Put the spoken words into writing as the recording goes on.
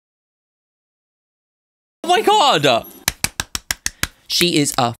Oh my god! She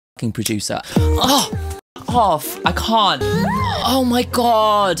is a fucking producer. Oh, off. I can't. Oh my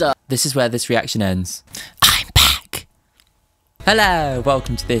god. This is where this reaction ends. I'm back. Hello,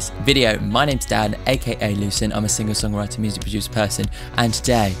 welcome to this video. My name's Dan, aka Lucen. I'm a singer-songwriter, music producer person, and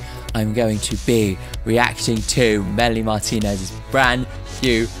today I'm going to be reacting to Melanie Martinez's brand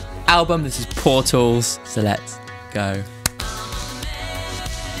new album. This is Portals. So let's go.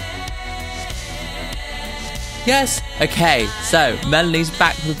 Yes! Okay, so Melanie's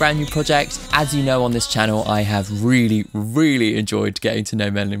back with a brand new project. As you know on this channel, I have really enjoyed getting to know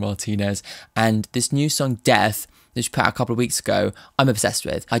Melanie Martinez, and this new song, Death, that she put out a couple of weeks ago, I'm obsessed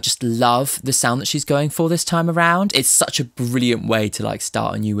with. I just love the sound that she's going for this time around. It's such a brilliant way to like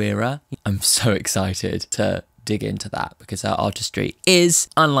start a new era. I'm so excited to dig into that because her artistry is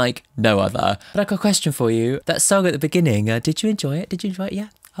unlike no other. But I've got a question for you. That song at the beginning, did you enjoy it? Did you enjoy it? Yeah.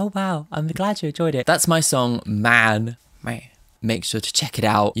 Oh wow, I'm glad you enjoyed it. That's my song, Man. Make sure to check it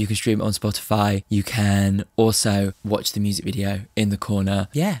out. You can stream it on Spotify. You can also watch the music video in the corner.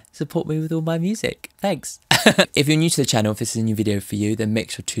 Yeah, support me with all my music. Thanks. If you're new to the channel, if this is a new video for you, then make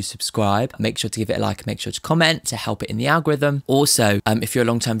sure to subscribe. Make sure to give it a like, make sure to comment to help it in the algorithm. Also, if you're a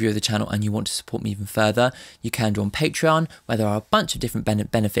long-time viewer of the channel and you want to support me even further, you can do on Patreon, where there are a bunch of different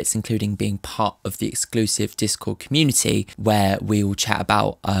benefits, including being part of the exclusive Discord community, where we all chat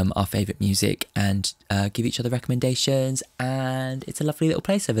about our favourite music and give each other recommendations, and it's a lovely little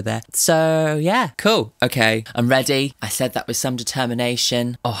place over there. So yeah, cool. Okay, I'm ready. I said that with some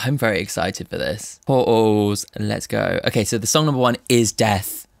determination. Oh, I'm very excited for this. Portals, let's go. Okay, so the song number 1 is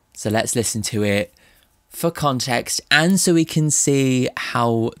Death. So let's listen to it for context and so we can see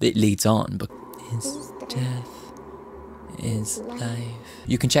how it leads on. Is death, is life.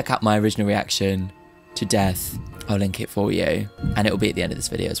 You can check out my original reaction to Death. I'll link it for you, and it will be at the end of this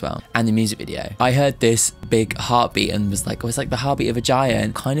video as well. And the music video. I heard this big heartbeat and was like, oh, it's like the heartbeat of a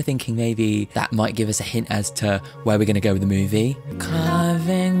giant. Kind of thinking maybe that might give us a hint as to where we're gonna go with the movie.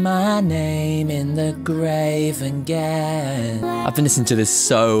 Carving my name in the grave again. I've been listening to this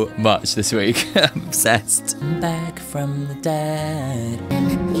so much this week. I'm obsessed. Back from the dead.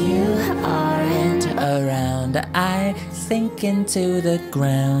 You aren't around. I sink into the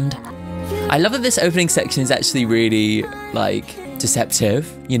ground. I love that this opening section is actually really, like,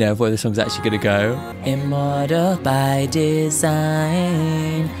 deceptive, you know, of where the song's actually gonna go. Immortal by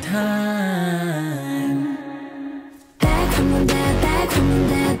design. Time. Back from the dead, back from the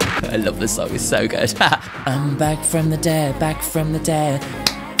dead. I love this song, it's so good. I'm back from the dead, back from the dead.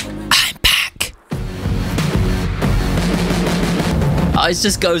 I'm back. Oh, it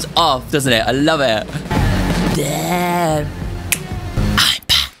just goes off, doesn't it? I love it. Dead.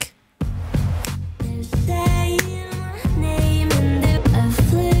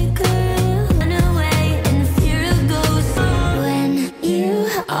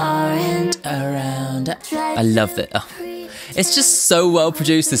 I love that. Oh. It's just so well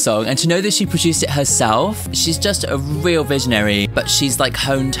produced, the song, and to know that she produced it herself, she's just a real visionary, but she's like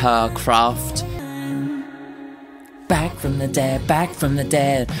honed her craft. Back from the dead, back from the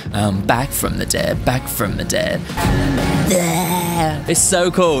dead, back from the dead, back from the dead. It's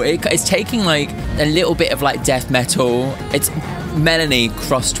so cool. It's taking like a little bit of like death metal. It's Melanie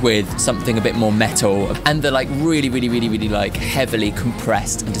crossed with something a bit more metal, and the like really like heavily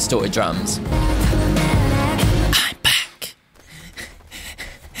compressed and distorted drums.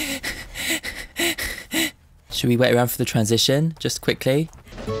 Should we wait around for the transition, just quickly?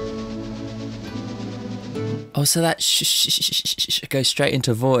 Oh, so that goes straight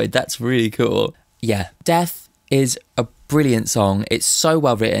into Void. That's really cool. Yeah, Death is a brilliant song. It's so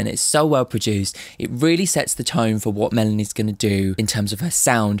well written, it's so well produced. It really sets the tone for what Melanie's gonna do in terms of her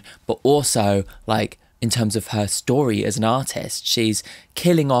sound, but also like in terms of her story as an artist. She's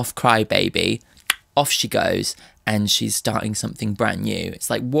killing off Crybaby, off she goes, and she's starting something brand new. It's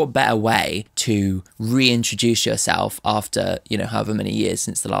like, what better way to reintroduce yourself after, you know, however many years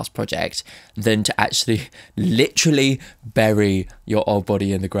since the last project than to actually literally bury your old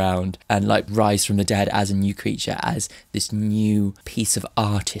body in the ground and like rise from the dead as a new creature, as this new piece of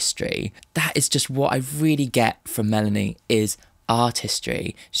artistry. That is just what I really get from Melanie, is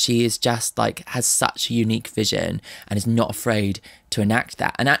artistry. She is just like, has such a unique vision and is not afraid to enact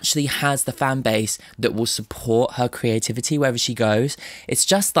that, and actually has the fan base that will support her creativity wherever she goes. It's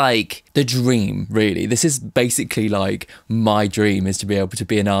just like the dream, really. This is basically like my dream, is to be able to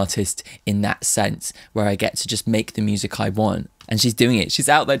be an artist in that sense, where I get to just make the music I want. And she's doing it. She's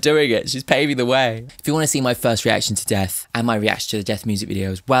out there doing it. She's paving the way. If you want to see my first reaction to Death and my reaction to the Death music video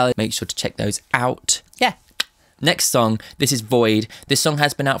as well, make sure to check those out. Yeah. Next song, this is Void. This song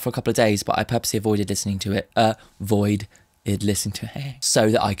has been out for a couple of days, but I purposely avoided listening to it. Listening to it so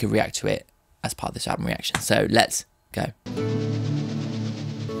that I could react to it as part of this album reaction. So let's go.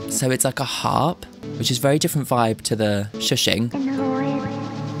 So it's like a harp, which is very different vibe to the shushing.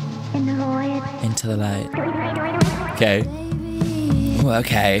 Into the light. Okay. Ooh,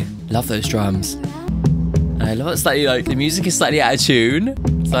 okay. Love those drums. And I love it slightly, like, the music is slightly out of tune.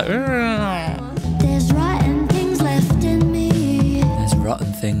 It's like, there's rotten things left in me. There's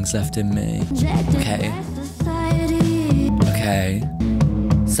rotten things left in me. Okay. Okay.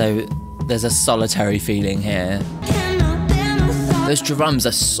 So there's a solitary feeling here. Those drums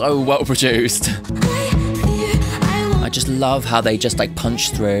are so well produced. I just love how they just like punch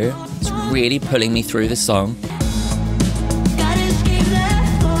through. It's really pulling me through the song.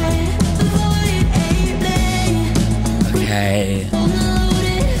 Okay.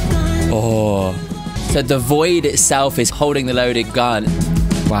 Oh. So the void itself is holding the loaded gun.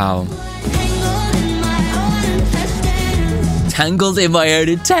 Wow. Tangled in my own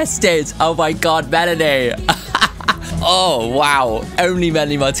intestines. Oh my god, Melanie. Oh, wow. Only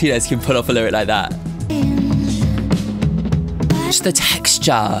Melanie Martinez can pull off a lyric like that. Just the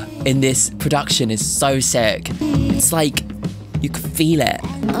texture in this production is so sick. It's like, you can feel it.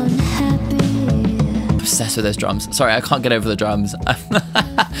 Obsessed with those drums. Sorry, I can't get over the drums.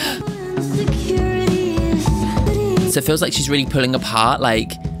 So it feels like she's really pulling apart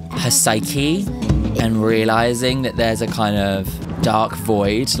like her psyche and realizing that there's a kind of dark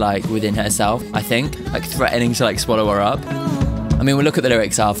void like within herself, I think, like threatening to like swallow her up. I mean, we'll look at the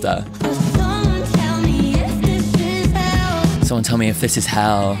lyrics after. Someone tell me if this is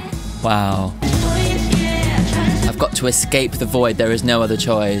hell. Wow. I've got to escape the void, there is no other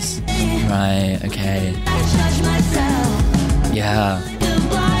choice. Right, okay. Yeah.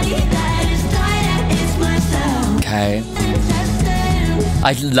 Okay.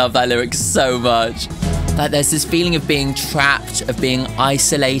 I love that lyric so much. Like there's this feeling of being trapped, of being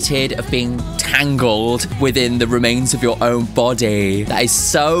isolated, of being tangled within the remains of your own body. That is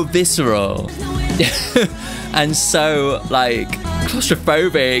so visceral. And so like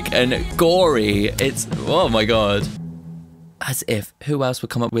claustrophobic and gory. It's, oh my god. As if, who else would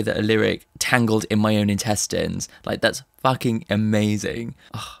come up with a lyric, tangled in my own intestines? Like that's fucking amazing.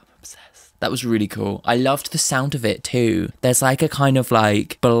 Oh, I'm obsessed. That was really cool. I loved the sound of it too. There's like a kind of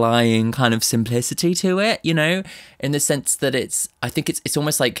like belying kind of simplicity to it, you know? In the sense that I think it's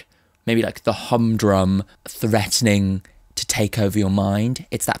almost like maybe like the humdrum threatening to take over your mind.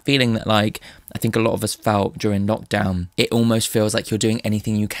 It's that feeling that like I think a lot of us felt during lockdown. It almost feels like you're doing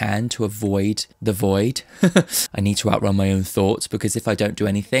anything you can to avoid the void. I need to outrun my own thoughts because if I don't do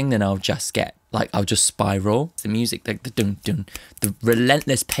anything, then I'll just spiral. The music, the dun dun, the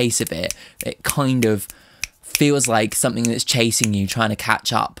relentless pace of it, it kind of feels like something that's chasing you, trying to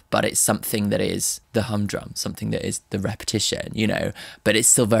catch up, but it's something that is the humdrum, something that is the repetition, you know, but it's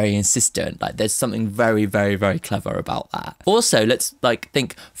still very insistent. Like there's something very, very, very clever about that. Also, let's like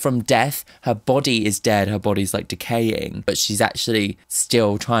think from death, her body is dead, her body's like decaying, but she's actually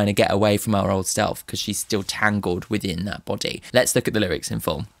still trying to get away from her old self because she's still tangled within that body. Let's look at the lyrics in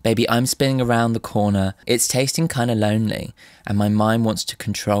full. Baby, I'm spinning around the corner. It's tasting kind of lonely and my mind wants to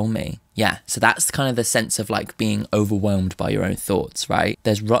control me. Yeah, so that's kind of the sense of like being overwhelmed by your own thoughts, right?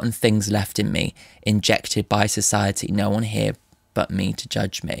 There's rotten things left in me, injected by society. No one here but me to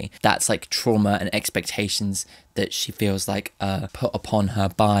judge me. That's like trauma and expectations that she feels like put upon her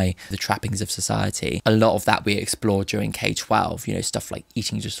by the trappings of society. A lot of that we explored during K-12, you know, stuff like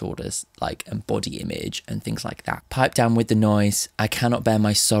eating disorders, like and body image and things like that. Pipe down with the noise. I cannot bear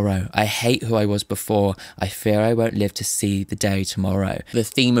my sorrow. I hate who I was before. I fear I won't live to see the day tomorrow. The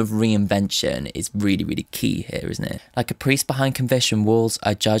theme of reinvention is really, really key here, isn't it? Like a priest behind conviction walls,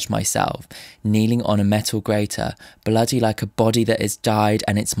 I judge myself, kneeling on a metal grater, bloody like a body that has died,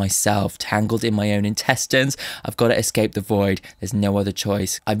 and it's myself, tangled in my own intestines. I've got to escape the void. There's no other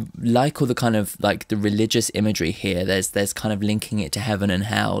choice. I like all the kind of like the religious imagery here. There's kind of linking it to heaven and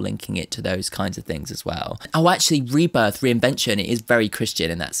hell, linking it to those kinds of things as well. Oh, actually, rebirth, reinvention, it is very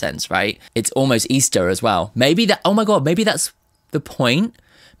Christian in that sense, right? It's almost Easter as well. Maybe that, oh my God, maybe that's the point.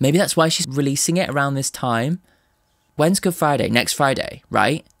 Maybe that's why she's releasing it around this time. When's Good Friday? Next Friday,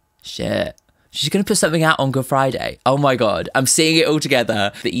 right? Shit. She's going to put something out on Good Friday. Oh my God, I'm seeing it all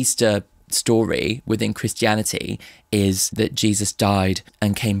together. The Easter story within Christianity is that Jesus died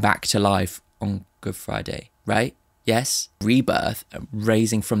and came back to life on Good Friday, right? Yes? Rebirth,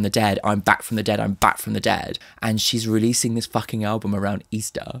 raising from the dead. I'm back from the dead. I'm back from the dead. And she's releasing this fucking album around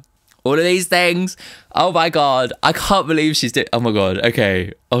Easter. All of these things. Oh my God. I can't believe she's doing... Oh my God.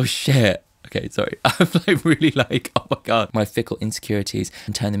 Okay. Oh shit. Okay, sorry. I'm like really like, oh my God. My fickle insecurities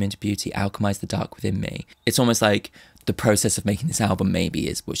and turn them into beauty, alchemize the dark within me. It's almost like the process of making this album maybe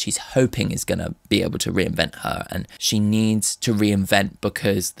is what she's hoping is going to be able to reinvent her. And she needs to reinvent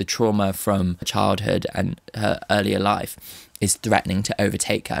because the trauma from childhood and her earlier life is threatening to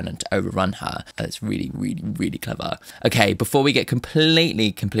overtake her and to overrun her. It's really, really, really clever. Okay, before we get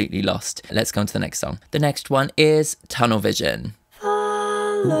completely lost, let's go on to the next song. The next one is Tunnel Vision.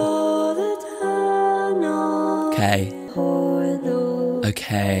 Follow the tunnel.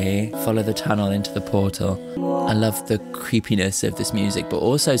 Okay, follow the tunnel into the portal. I love the creepiness of this music, but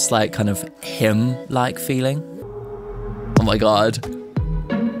also it's like kind of hymn-like feeling. Oh my God.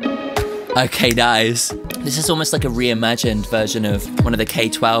 Okay, nice. This is almost like a reimagined version of one of the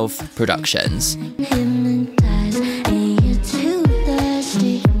K-12 productions.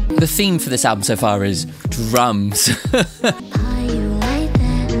 The theme for this album so far is drums.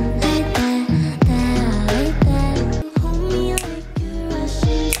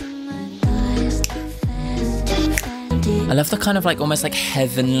 I love the kind of like almost like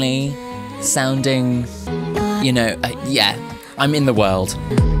heavenly sounding, you know, yeah, I'm in the world.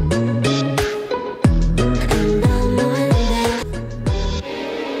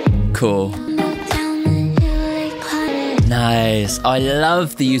 Cool. Nice. I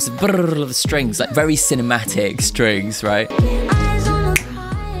love the use of the strings, like very cinematic strings, right?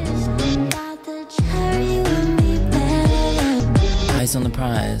 Eyes on the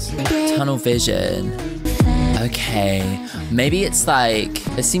prize. Tunnel vision. Okay, maybe it's like,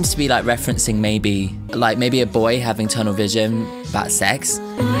 it seems to be like referencing maybe a boy having tunnel vision about sex.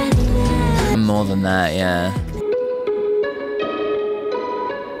 More than that, yeah.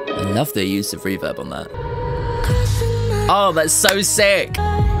 I love the use of reverb on that. Oh, that's so sick.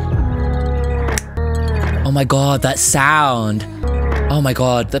 Oh my God, that sound. Oh my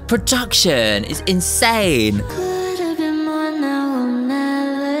God, the production is insane.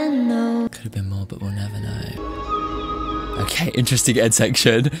 Could have been more, but we'll never know. Okay, interesting end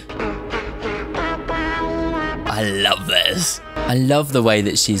section. I love this. I love the way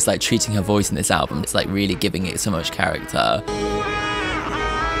that she's like treating her voice in this album. It's like really giving it so much character.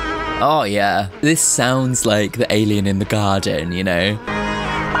 Oh yeah. This sounds like the alien in the garden, you know?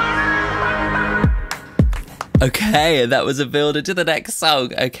 Okay, that was a builder to the next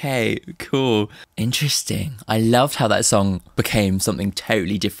song. Okay, cool. Interesting. I loved how that song became something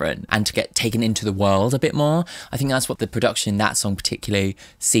totally different and to get taken into the world a bit more. I think that's what the production in that song particularly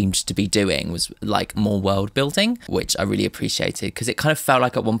seemed to be doing, was like more world building, which I really appreciated because it kind of felt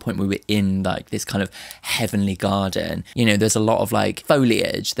like at one point we were in like this kind of heavenly garden. You know, there's a lot of like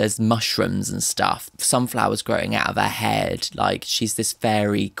foliage, there's mushrooms and stuff, sunflowers growing out of her head. Like she's this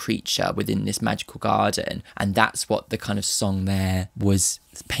fairy creature within this magical garden. And that's what the kind of song there was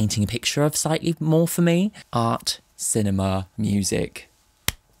painting a picture of slightly more for me. Art, cinema, music,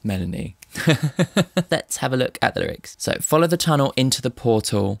 Melanie. Let's have a look at the lyrics. So, follow the tunnel into the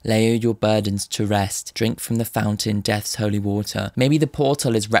portal, lay your burdens to rest, drink from the fountain, death's holy water. Maybe the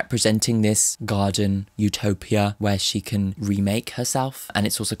portal is representing this garden utopia where she can remake herself, and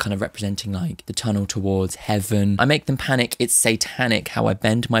it's also kind of representing like the tunnel towards heaven. I make them panic, it's satanic how I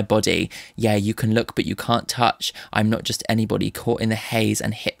bend my body. Yeah, you can look but you can't touch. I'm not just anybody caught in the haze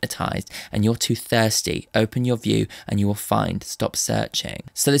and hypnotized, and you're too thirsty. Open your view and you will find, stop searching.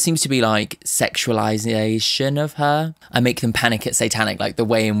 So there seems to be like sexualization of her. I make them panic, it's satanic, like the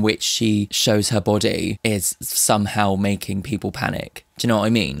way in which she shows her body is somehow making people panic. Do you know what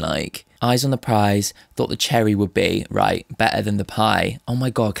I mean? Like, eyes on the prize, thought the cherry would be, right, better than the pie. Oh my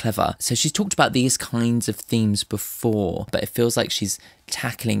God, clever. So she's talked about these kinds of themes before, but it feels like she's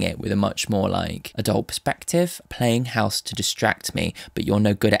tackling it with a much more like adult perspective. Playing house to distract me, but you're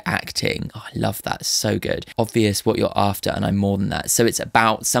no good at acting. Oh, I love that, so good. Obvious what you're after and I'm more than that. So it's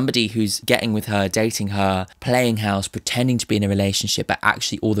about somebody who's getting with her, dating her, playing house, pretending to be in a relationship, but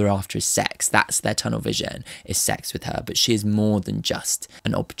actually all they're after is sex. That's their tunnel vision, is sex with her, but she is more than just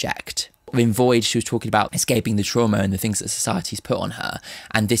an object. In Void, she was talking about escaping the trauma and the things that society's put on her.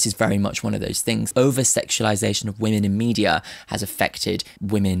 And this is very much one of those things. Over-sexualization of women in media has affected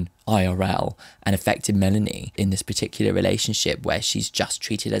women IRL and affected Melanie in this particular relationship where she's just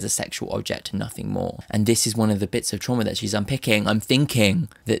treated as a sexual object and nothing more. And this is one of the bits of trauma that she's unpicking. I'm thinking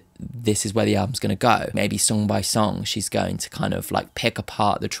that this is where the album's going to go. Maybe song by song, she's going to kind of like pick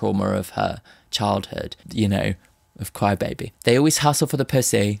apart the trauma of her childhood, you know, of Crybaby. They always hustle for the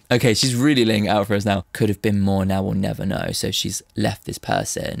pussy. Okay, she's really laying it out for us now. Could have been more, now we'll never know. So she's left this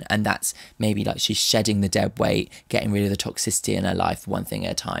person, and that's maybe like she's shedding the dead weight, getting rid of the toxicity in her life one thing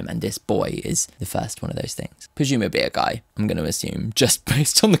at a time, and this boy is the first one of those things. Presumably a guy, I'm going to assume, just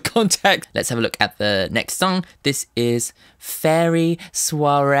based on the context. Let's have a look at the next song. This is Faery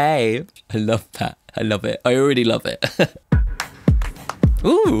Soiree. I love that. I love it. I already love it.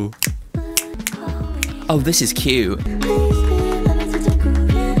 Ooh. Oh, this is cute.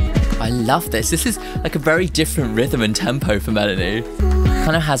 I love this. This is like a very different rhythm and tempo for Melanie.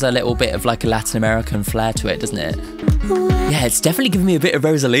 Kind of has a little bit of like a Latin American flair to it, doesn't it? Yeah, it's definitely giving me a bit of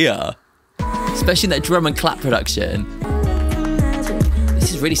Rosalia. Especially that drum and clap production.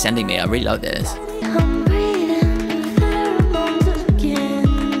 This is really sending me. I really like this.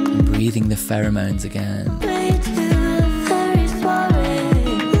 I'm breathing the pheromones again.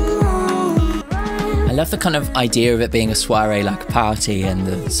 I love the kind of idea of it being a soiree, like a party, and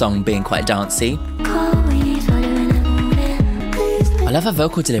the song being quite dancey. I love her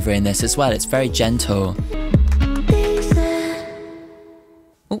vocal delivery in this as well. It's very gentle.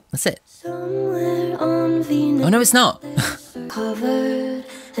 Oh, that's it. Oh no, it's not. Covered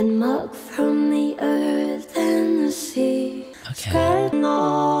in muck from the earth and the sea. Okay.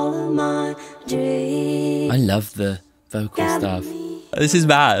 All of my dreams. I love the vocal stuff. This is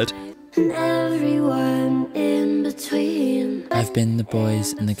mad. And everyone in between. I've been the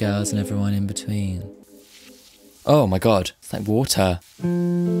boys and the girls and everyone in between. Oh my god, it's like water.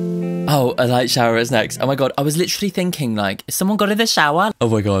 Oh, a light shower is next. Oh my god, I was literally thinking like, is someone got in the shower? Oh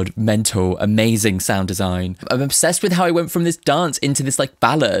my god, mental, amazing sound design. I'm obsessed with how I went from this dance into this like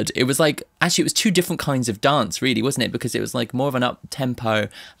ballad. It was like, actually it was two different kinds of dance really, wasn't it? Because it was like more of an up-tempo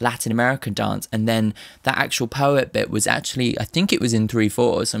Latin American dance, and then that actual poet bit was actually, I think it was in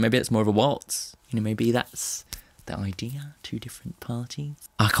 3/4, so maybe it's more of a waltz. You know, maybe that's the idea, two different parties.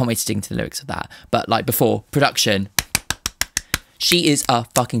 I can't wait to dig into the lyrics of that. But like before, production. She is a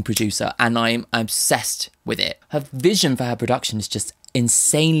fucking producer and I'm obsessed with it. Her vision for her production is just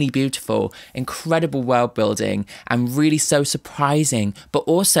insanely beautiful, incredible world building, and really so surprising, but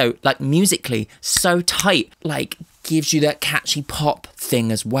also like musically so tight, like gives you that catchy pop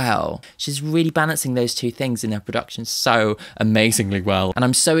thing as well. She's really balancing those two things in her production so amazingly well. And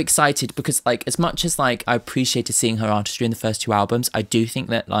I'm so excited because like, as much as like I appreciated seeing her artistry in the first two albums, I do think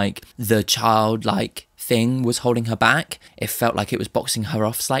that like the childlike thing was holding her back. It felt like it was boxing her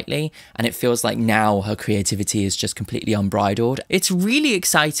off slightly, and it feels like now her creativity is just completely unbridled. It's really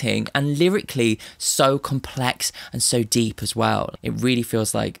exciting and lyrically so complex and so deep as well. It really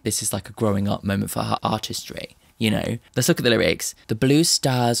feels like this is like a growing up moment for her artistry. You know, let's look at the lyrics. The blue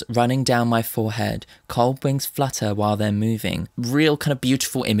stars running down my forehead, cold wings flutter while they're moving. Real kind of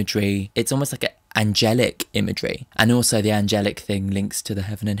beautiful imagery. It's almost like an angelic imagery, and also the angelic thing links to the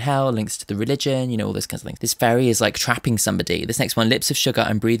heaven and hell, links to the religion, you know, all those kinds of things. This fairy is like trapping somebody. This next one, lips of sugar,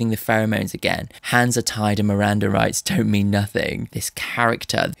 I'm breathing the pheromones again, hands are tied and Miranda writes don't mean nothing. This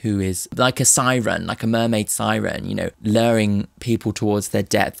character who is like a siren, like a mermaid siren, you know, luring people towards their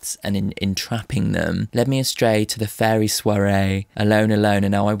depths and entrapping them. Led me astray to the fairy soiree, alone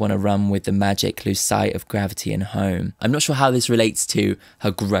and now I want to run with the magic, lose sight of gravity and home. I'm not sure how this relates to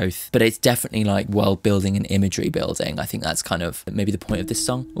her growth, but it's definitely like world building and imagery building. I think that's kind of maybe the point of this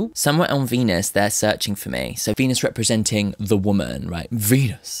song. Ooh. Somewhere on Venus, they're searching for me. So Venus representing the woman, right?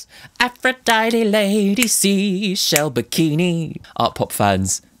 Venus. Aphrodite, lady, seashell, bikini. Art pop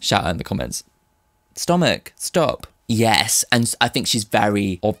fans, shout out in the comments. Stomach, stop. Yes, and I think she's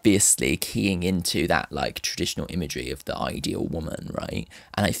very obviously keying into that like traditional imagery of the ideal woman, right?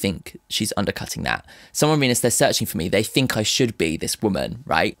 And I think she's undercutting that. Someone Venus, they're searching for me. They think I should be this woman,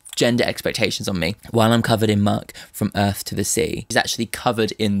 right? Gender expectations on me. While I'm covered in muck from earth to the sea. She's actually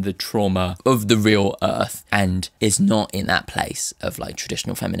covered in the trauma of the real earth and is not in that place of like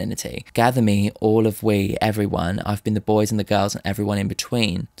traditional femininity. Gather me, all of we, everyone. I've been the boys and the girls and everyone in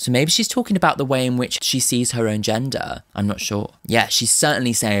between. So maybe she's talking about the way in which she sees her own gender. I'm not sure. Yeah, she's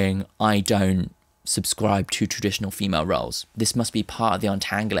certainly saying, I don't subscribe to traditional female roles. This must be part of the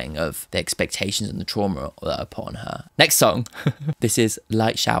untangling of the expectations and the trauma that are put on her. Next song. This is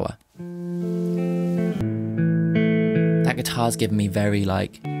Light Shower. That guitar's giving me very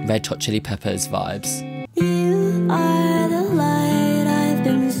like Red Hot Chili Peppers vibes. You are the light I've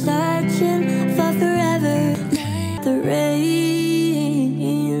been searching for forever. Okay. The rain.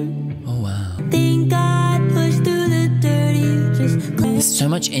 Oh wow. Think I pushed through the dirty, just There's so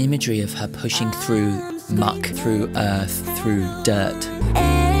much imagery of her pushing through muck, through earth, through dirt.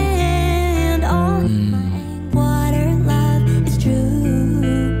 and on water love is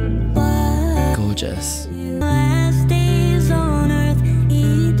true. But Gorgeous. last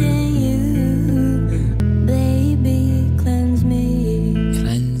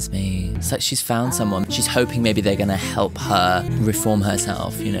It's like she's found someone. She's hoping maybe they're gonna help her reform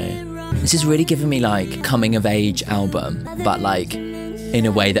herself, you know. This is really giving me like coming of age album, but like in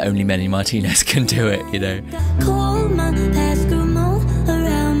a way that only Melanie Martinez can do it, you know.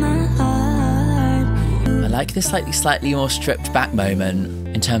 I like this like slightly more stripped back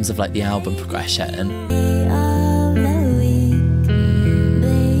moment in terms of like the album progression.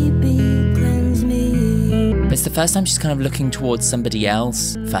 But it's the first time she's kind of looking towards somebody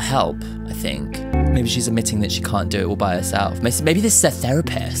else for help, I think. Maybe she's admitting that she can't do it all by herself. Maybe this is a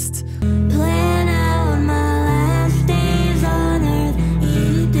therapist.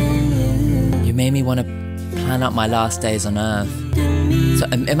 You made me want to plan out my last days on Earth. So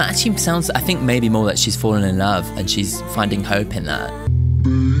it actually sounds, I think maybe more that she's fallen in love and she's finding hope in that.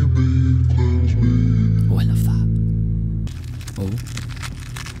 Oh, I love that.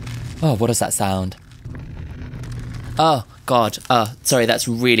 Oh, what does that sound? Oh, God. Oh, sorry, that's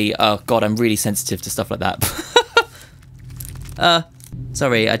really... Oh, God, I'm really sensitive to stuff like that.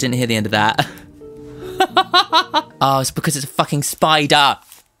 Sorry, I didn't hear the end of that. Oh, it's because it's a fucking spider.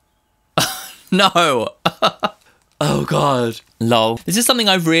 No. Oh, God. Lol. This is something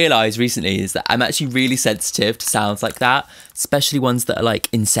I've realised recently, is that I'm actually really sensitive to sounds like that, especially ones that are like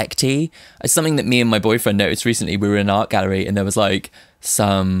insecty. It's something that me and my boyfriend noticed recently. We were in an art gallery and there was like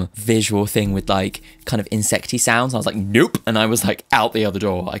some visual thing with like kind of insecty sounds. I was like, nope. And I was like out the other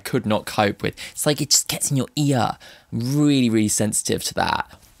door. I could not cope with. It's like it just gets in your ear. I'm really, really sensitive to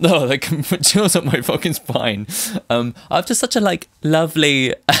that. Oh, like chills up my fucking spine. After such a like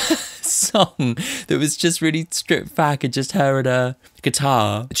lovely song that was just really stripped back and just her and a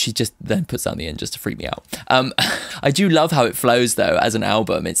guitar, she just then puts down the end just to freak me out. I do love how it flows though as an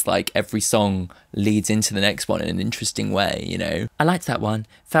album. It's like every song leads into the next one in an interesting way, you know. I liked that one.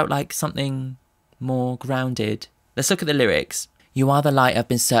 Felt like something more grounded. Let's look at the lyrics. You are the light I've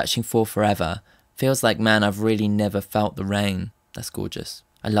been searching for forever. Feels like, man, I've really never felt the rain. That's gorgeous.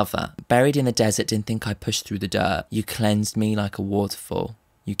 I love that. Buried in the desert, didn't think I pushed through the dirt. You cleansed me like a waterfall.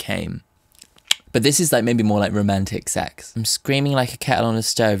 You came. But this is like maybe more like romantic sex. I'm screaming like a kettle on a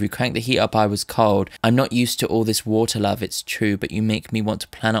stove. You cranked the heat up, I was cold. I'm not used to all this water love, it's true, but you make me want to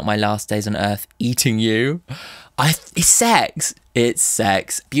plan out my last days on Earth eating you. It's sex. It's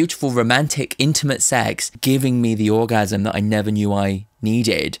sex. Beautiful, romantic, intimate sex, giving me the orgasm that I never knew I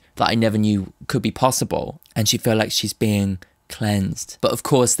needed, that I never knew could be possible. And she felt like she's being cleansed. But of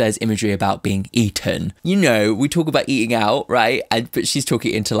course there's imagery about being eaten. You know, we talk about eating out, right? But she's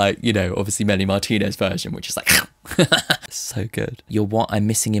talking into like, you know, obviously Melanie Martinez version, which is like so good. You're what I'm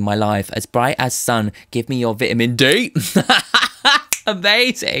missing in my life. As bright as sun, give me your vitamin D.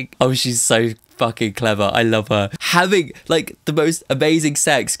 Amazing. Oh, she's so fucking clever. I love her. Having like the most amazing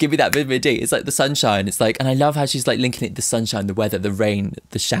sex. Give me that vitamin D. It's like the sunshine. It's like, and I love how she's like linking it to the sunshine, the weather, the rain,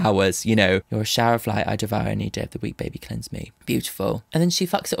 the showers, you know. You're a shower of light I devour any day of the week, baby, cleanse me. Beautiful. And then she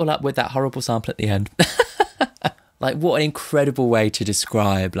fucks it all up with that horrible sample at the end. Like, what an incredible way to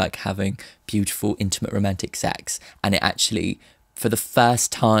describe like having beautiful, intimate, romantic sex. And it actually, for the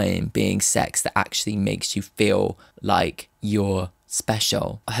first time, being sex that actually makes you feel like you're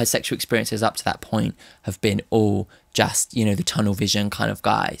special. Her sexual experiences up to that point have been all just, you know, the tunnel vision kind of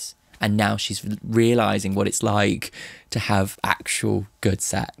guys. And now she's realizing what it's like to have actual good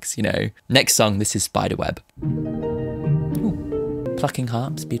sex, you know. Next song, this is Spiderweb. Ooh. Plucking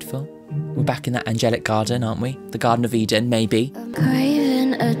harps, beautiful. We're back in that angelic garden, aren't we? The Garden of Eden, maybe.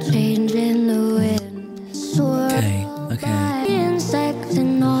 Craving a change in the wind. Okay, okay.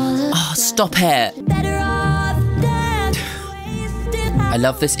 Oh, stop it. I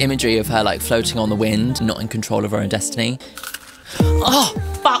love this imagery of her like floating on the wind, not in control of her own destiny. Oh,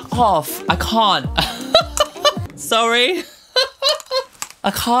 fuck off. I can't. Sorry.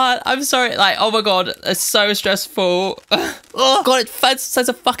 I can't. I'm sorry. Like, oh my God, it's so stressful. Oh God, it sends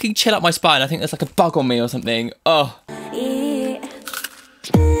a fucking chill up my spine. I think there's like a bug on me or something. Oh.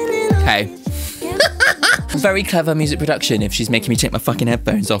 Okay. Very clever music production if she's making me take my fucking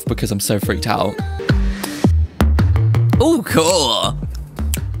headphones off because I'm so freaked out. Oh, cool.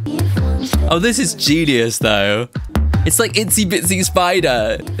 Oh, this is genius though. It's like Itsy Bitsy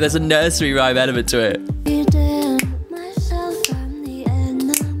Spider. There's a nursery rhyme element to it.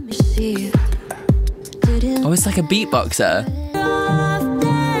 Oh, it's like a beatboxer.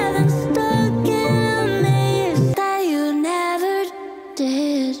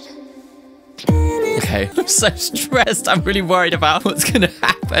 Okay, I'm so stressed. I'm really worried about what's gonna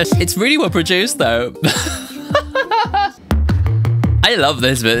happen. It's really well produced though. I love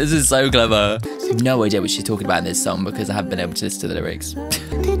this bit. This is so clever. I have no idea what she's talking about in this song because I haven't been able to listen to the lyrics.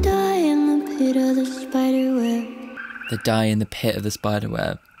 They die in the pit of the spider web. They die in the pit of the spider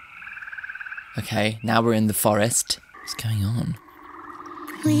web. Okay, now we're in the forest. What's going on?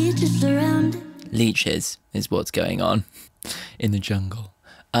 Leeches around. Leeches is what's going on in the jungle.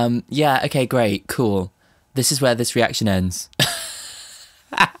 Yeah, okay, great, cool. This is where this reaction ends.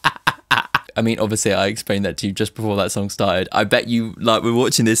 I mean, obviously, I explained that to you just before that song started. I bet you, like, were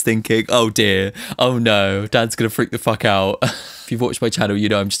watching this thinking, oh dear, oh no, Dad's gonna freak the fuck out. If you've watched my channel, you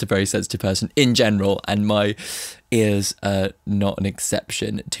know I'm just a very sensitive person in general, and my ears are not an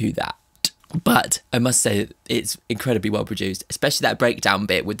exception to that. But I must say it's incredibly well produced, especially that breakdown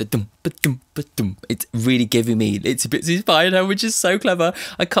bit with the dum ba dum ba dum. It's really giving me Itsy Bitsy Spider, which is so clever.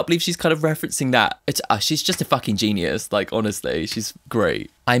 I can't believe she's kind of referencing that. She's just a fucking genius. Like, honestly, she's great.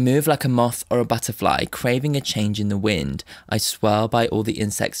 I move like a moth or a butterfly, craving a change in the wind. I swirl by all the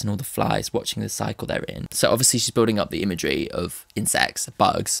insects and all the flies, watching the cycle they're in. So obviously she's building up the imagery of insects,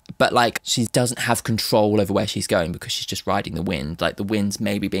 bugs, but like she doesn't have control over where she's going because she's just riding the wind. Like the wind's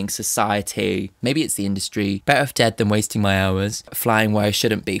maybe being society, maybe it's the industry. Better off dead than wasting my hours. Flying where I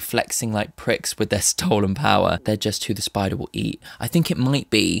shouldn't be, flexing like pricks with their stolen power. They're just who the spider will eat. I think it might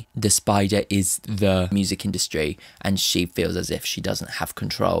be the spider is the music industry and she feels as if she doesn't have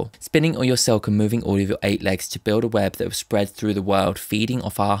control. Spinning all your silk and moving all of your 8 legs to build a web that will spread through the world, feeding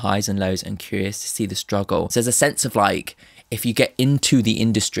off our highs and lows and curious to see the struggle. So there's a sense of like, if you get into the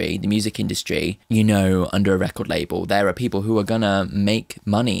industry, the music industry, you know, under a record label, there are people who are gonna make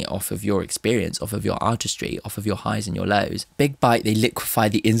money off of your experience, off of your artistry, off of your highs and your lows. Big bite, they liquefy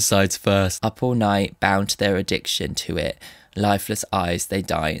the insides first. Up all night, bound to their addiction to it. Lifeless eyes, they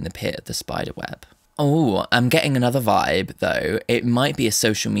die in the pit of the spider web. Oh, I'm getting another vibe though. It might be a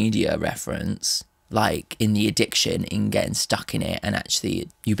social media reference, like in the addiction, in getting stuck in it and actually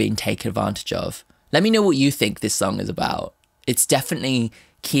you being taken advantage of. Let me know what you think this song is about. It's definitely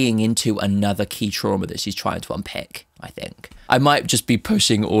keying into another key trauma that she's trying to unpick, I think. I might just be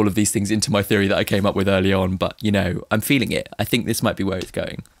pushing all of these things into my theory that I came up with early on, but you know, I'm feeling it. I think this might be where it's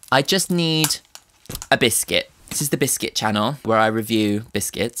going. I just need a biscuit. This is the biscuit channel where I review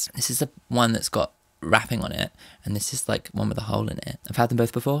biscuits. This is the one that's got wrapping on it, and this is like one with a hole in it. I've had them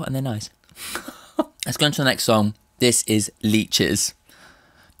both before and they're nice. Let's go on to the next song. This is Leeches.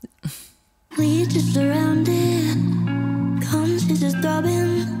 Leeches around it. Comes just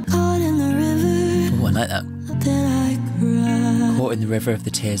throbbing. Caught in the river. Oh, I like that. That I cry. Caught in the river of the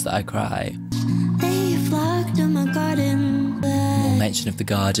tears that I cry. They flock to my garden. More mention of the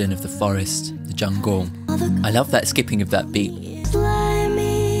garden, of the forest, the jungle. I love that skipping of that beat.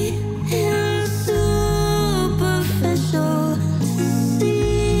 Slimy and superficial.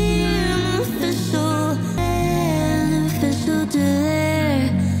 Seem official. Beneficial to their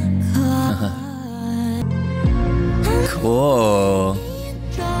cause. Cool.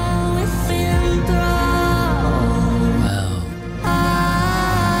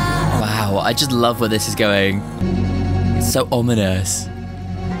 Wow, I just love where this is going. It's so ominous.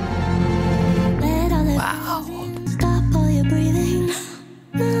 Wow. Stop all your breathing.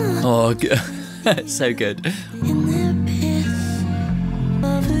 Oh, so good. In their piss,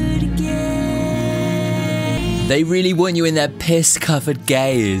 covered again. They really want you in their piss-covered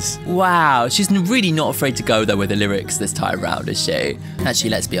gaze. Wow, she's really not afraid to go there with the lyrics this time round, is she?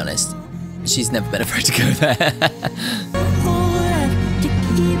 Actually, let's be honest. She's never been afraid to go there.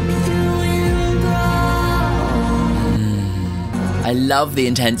 I love the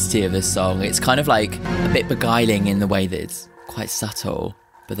intensity of this song. It's kind of like a bit beguiling in the way that it's quite subtle,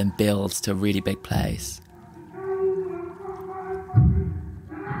 but then builds to a really big place.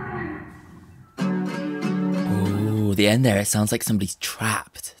 Ooh, the end there, it sounds like somebody's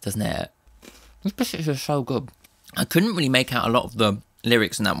trapped, doesn't it? This picture is so good. I couldn't really make out a lot of the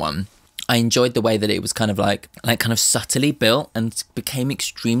lyrics in that one. I enjoyed the way that it was kind of like kind of subtly built and became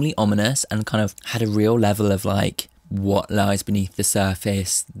extremely ominous and kind of had a real level of like what lies beneath the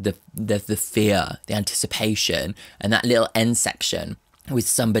surface, the fear, the anticipation, and that little end section with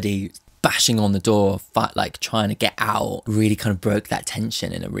somebody bashing on the door, like trying to get out, really kind of broke that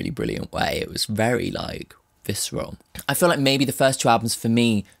tension in a really brilliant way. It was very like visceral. I feel like maybe the first 2 albums for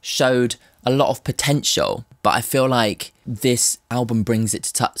me showed a lot of potential, but I feel like this album brings it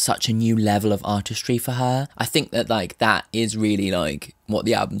to such a new level of artistry for her. I think that like that is really like what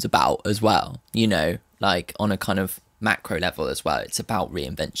the album's about as well, you know, like on a kind of macro level as well. It's about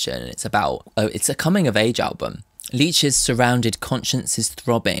reinvention and it's about, it's a coming of age album. Leeches surrounded, consciences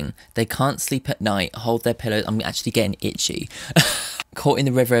throbbing. They can't sleep at night, hold their pillows. I'm actually getting itchy. Caught in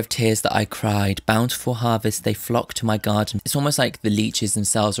the river of tears that I cried. Bountiful harvest, they flock to my garden. It's almost like the leeches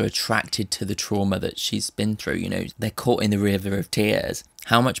themselves are attracted to the trauma that she's been through, you know. They're caught in the river of tears.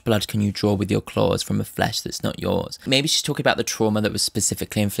 How much blood can you draw with your claws from a flesh that's not yours? Maybe she's talking about the trauma that was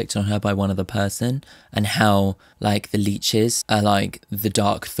specifically inflicted on her by one other person, and how like the leeches are like the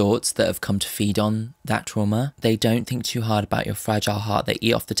dark thoughts that have come to feed on that trauma. They don't think too hard about your fragile heart. They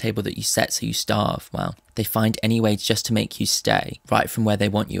eat off the table that you set so you starve. Well, they find any way just to make you stay right from where they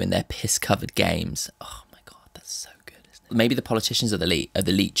want you in their piss-covered games. Oh my God, that's so good, isn't it? Maybe the politicians are the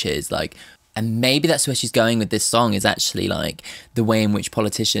leeches, like. And maybe that's where she's going with this song, is actually like the way in which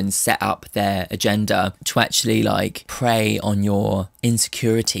politicians set up their agenda to actually like prey on your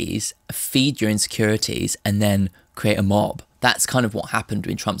insecurities, feed your insecurities, and then create a mob. That's kind of what happened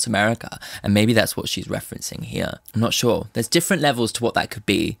in Trump's America. And maybe that's what she's referencing here. I'm not sure. There's different levels to what that could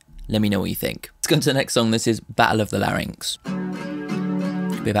be. Let me know what you think. Let's go on to the next song. This is Battle of the Larynx.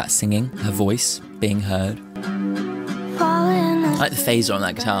 It could be about singing, her voice being heard. I like the phaser on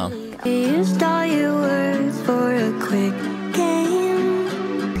that guitar. Used all your words for a quick game.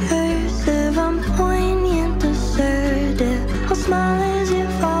 Cursive, I'm poignant, assertive. I'll smile as you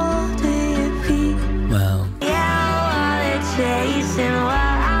fall to your feet. Well. Yeah, while they're chasing,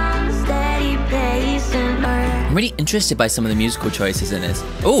 while I'm steady pacing. I'm really interested by some of the musical choices in this.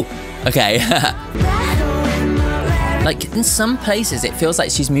 Oh, okay. Like in some places, it feels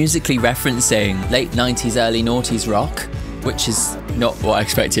like she's musically referencing late 90s, early noughties rock, which is not what I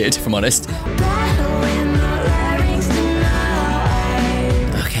expected, if I'm honest.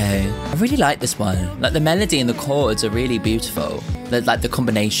 Okay, I really like this one. Like the melody and the chords are really beautiful. Like the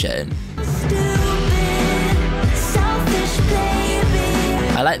combination.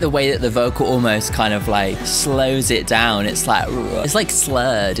 I like the way that the vocal almost kind of like slows it down. It's like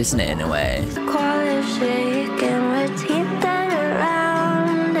slurred, isn't it, in a way?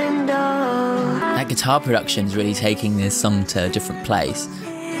 That guitar production is really taking this song to a different place.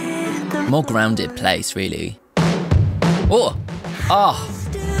 More grounded place, really.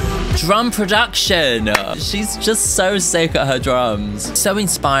 Drum production. She's just so sick at her drums. So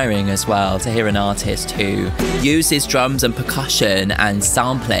inspiring as well to hear an artist who uses drums and percussion and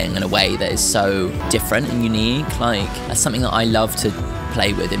sampling in a way that is so different and unique. Like, that's something that I love to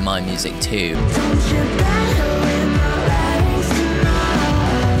play with in my music too.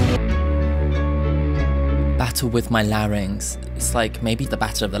 Battle with my larynx. It's like maybe the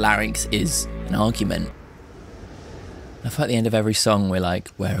battle of the larynx is an argument. I feel at the end of every song we're like,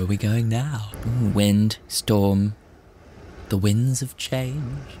 where are we going now? Ooh, wind, storm, the winds of change.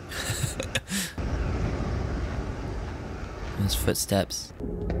 There's footsteps.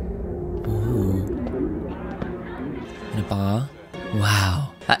 Ooh. In a bar.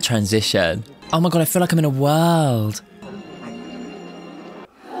 Wow, that transition. Oh my God, I feel like I'm in a world.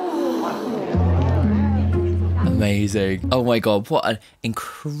 Amazing. Oh my God, what an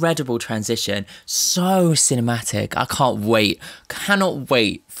incredible transition. So cinematic. I cannot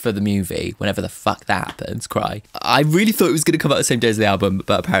wait for the movie, whenever the fuck that happens. Cry. I really thought it was going to come out the same day as the album,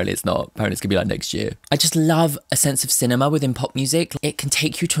 but apparently it's not. Apparently it's going to be like next year. I just love a sense of cinema within pop music. It can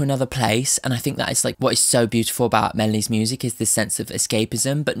take you to another place, and I think that is like what is so beautiful about Melanie's music, is this sense of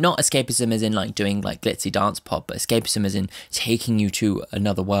escapism, but not escapism as in like doing like glitzy dance pop, but escapism as in taking you to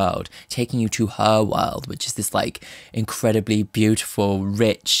another world, taking you to her world, which is this like incredibly beautiful,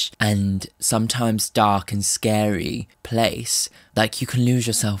 rich, and sometimes dark and scary place. Like, you can lose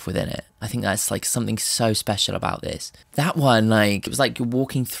yourself within it. I think that's like something so special about this. That one, like, it was like you're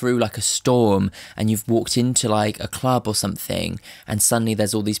walking through like a storm and you've walked into like a club or something, and suddenly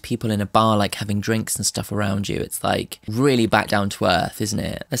there's all these people in a bar like having drinks and stuff around you. It's like really back down to earth, isn't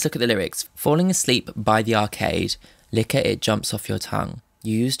it? Let's look at the lyrics. Falling asleep by the arcade, liquor it jumps off your tongue.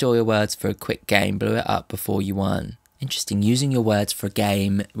 You used all your words for a quick game, blew it up before you won. Interesting, using your words for a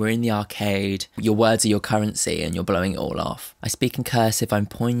game. We're in the arcade. Your words are your currency and you're blowing it all off. I speak in cursive, I'm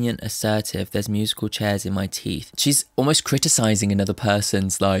poignant, assertive. There's musical chairs in my teeth. She's almost criticizing another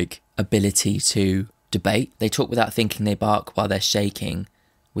person's like ability to debate. They talk without thinking, they bark while they're shaking,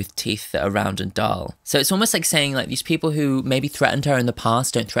 with teeth that are round and dull. So it's almost like saying like these people who maybe threatened her in the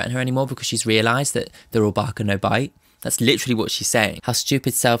past don't threaten her anymore because she's realized that they're all bark and no bite. That's literally what she's saying. How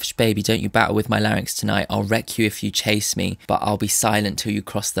stupid, selfish baby, don't you battle with my larynx tonight. I'll wreck you if you chase me, but I'll be silent till you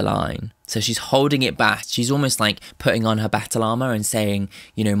cross the line. So she's holding it back. She's almost like putting on her battle armor and saying,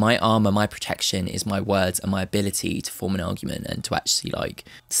 you know, my armor, my protection is my words and my ability to form an argument and to actually like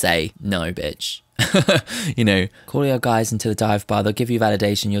say, no, bitch. You know, call your guys into the dive bar. They'll give you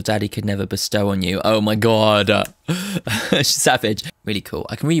validation your daddy could never bestow on you. Oh my God. She's savage. Really cool.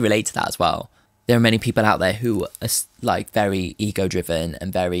 I can really relate to that as well. There are many people out there who are like very ego driven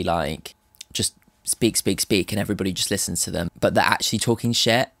and very like just speak and everybody just listens to them, but they're actually talking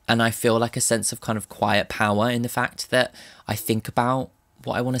shit. And I feel like a sense of kind of quiet power in the fact that I think about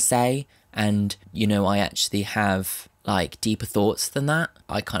what I want to say. And, you know, I actually have like deeper thoughts than that.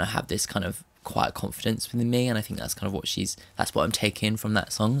 I kind of have this kind of quiet confidence within me, and I think that's kind of that's what I'm taking from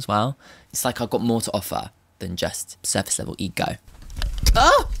that song as well. It's like I've got more to offer than just surface level ego.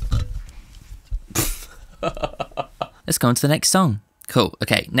 Oh! Let's go on to the next song. Cool.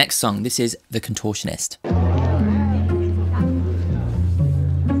 Okay, next song. This is The Contortionist.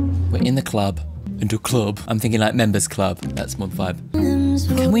 We're in the club. Into a club. I'm thinking like members club. That's more the vibe.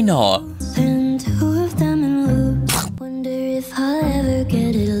 Can we not?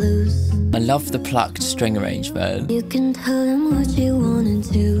 I love the plucked string arrangement. You can tell them what you want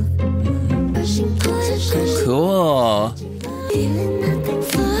to do. Cool.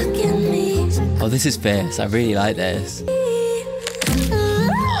 Oh, this is fierce. I really like this.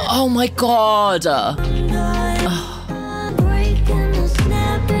 Oh my god!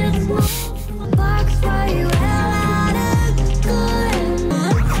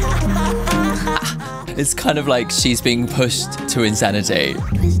 It's kind of like she's being pushed to insanity.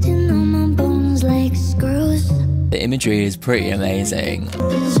 The imagery is pretty amazing.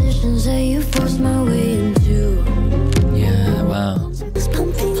 Yeah, wow.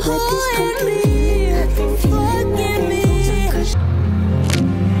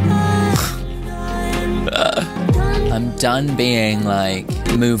 I'm done being like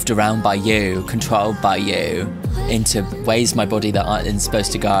moved around by you, controlled by you, into ways my body that aren't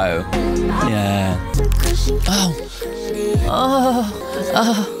supposed to go. Yeah. Oh.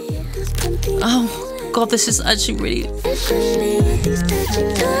 Oh god, this is actually really...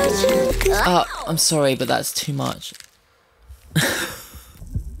 Oh, I'm sorry, but that's too much.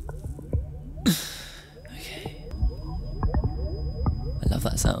 Okay. I love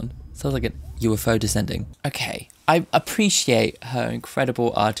that sound. Sounds like a UFO descending. Okay. I appreciate her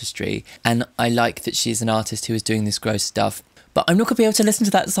incredible artistry, and I like that she's an artist who is doing this gross stuff, but I'm not gonna be able to listen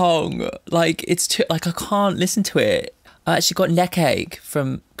to that song. Like, it's too, like, I can't listen to it. I actually got neck ache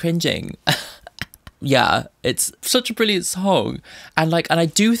from cringing. Yeah, it's such a brilliant song, and I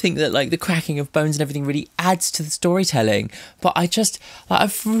do think that like the cracking of bones and everything really adds to the storytelling, but I just, like,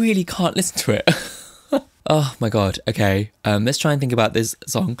 I really can't listen to it. Oh my god. Okay, let's try and think about this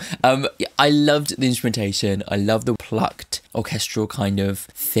song. I loved the instrumentation. I love the plucked orchestral kind of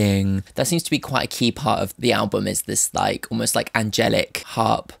thing. That seems to be quite a key part of the album, is this like almost like angelic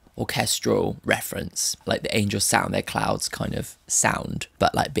harp orchestral reference, like the angels sat on their clouds kind of sound,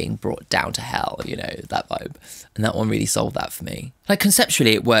 but like being brought down to hell, you know, that vibe. And that one really sold that for me. Like,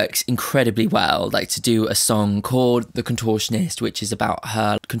 conceptually it works incredibly well, like to do a song called The Contortionist, which is about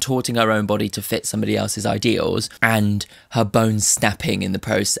her contorting her own body to fit somebody else's ideals and her bones snapping in the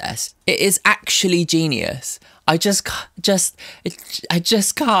process. It is actually genius. I just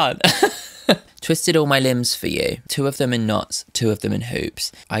can't. Twisted all my limbs for you. 2 of them in knots, 2 of them in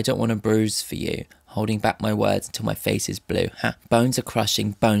hoops. I don't want to bruise for you. Holding back my words until my face is blue. Ha. Bones are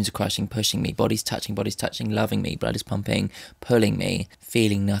crushing, pushing me. Bodies touching, loving me. Blood is pumping, pulling me.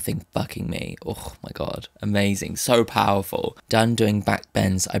 Feeling nothing, fucking me. Oh my god. Amazing. So powerful. Done doing back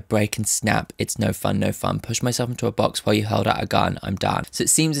bends. I break and snap. It's no fun. Push myself into a box while you held out a gun. I'm done. So it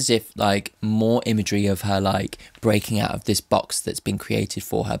seems as if like more imagery of her like breaking out of this box that's been created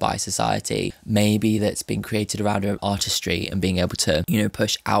for her by society. Maybe that's been created around her artistry and being able to, you know,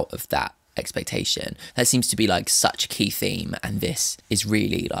 push out of that expectation. That seems to be like such a key theme, and this is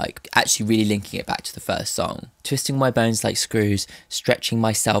really like actually really linking it back to the first song. Twisting my bones like screws, stretching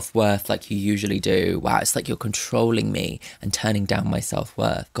my self-worth like you usually do. Wow, it's like you're controlling me and turning down my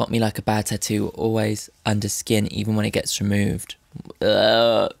self-worth. Got me like a bad tattoo, always under skin even when it gets removed.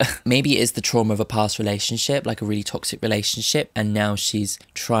 Maybe it is the trauma of a past relationship, like a really toxic relationship, and now she's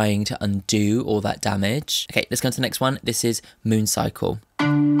trying to undo all that damage. Okay, let's go to the next one. This is Moon Cycle.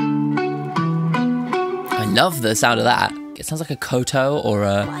 I love the sound of that. It sounds like a koto or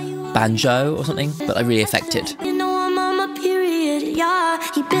a banjo or something, but like really affected. Oh,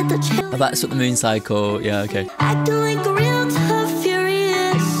 that's what the Moon Cycle, yeah, okay. Acting like a real tough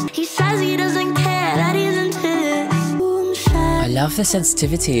furious. He says he doesn't care, that he's into this. I love the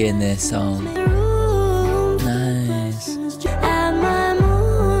sensitivity in this song. Nice.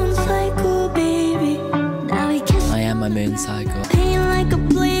 I am my moon cycle.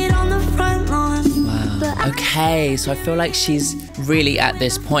 Okay, so I feel like she's really at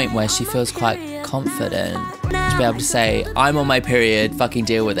this point where she feels quite confident to be able to say, I'm on my period, fucking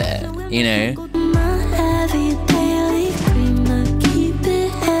deal with it, you know?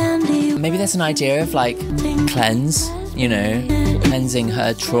 Maybe there's an idea of like cleanse, you know, cleansing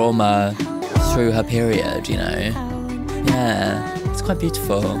her trauma through her period, you know? Yeah, it's quite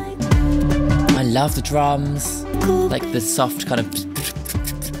beautiful. I love the drums, like the soft kind of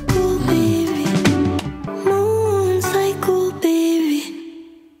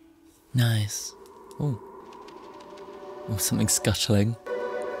Nice. Oh, something scuttling.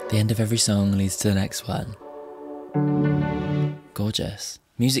 The end of every song leads to the next one. Gorgeous.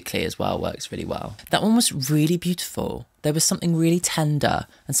 Musically as well, works really well. That one was really beautiful. There was something really tender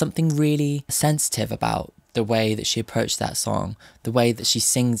and something really sensitive about the way that she approached that song. The way that she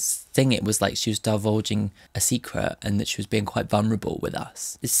sing it was like she was divulging a secret and that she was being quite vulnerable with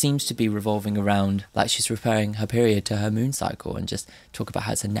us. It seems to be revolving around like she's referring her period to her moon cycle and just talk about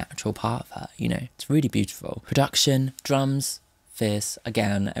how it's a natural part of her, you know. It's really beautiful. Production, drums, fierce,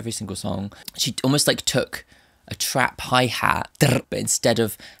 again, every single song. She almost like took a trap hi-hat, but instead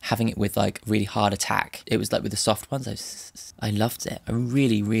of having it with like really hard attack, it was like with the soft ones. I loved it. I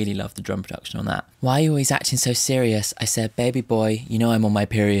really, really loved the drum production on that. Why are you always acting so serious? I said, baby boy, you know I'm on my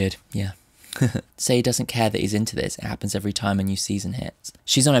period. Yeah. Say he doesn't care that he's into this. It happens every time a new season hits.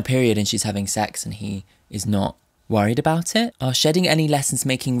 She's on her period and she's having sex and he is not worried about it. Are shedding any lessons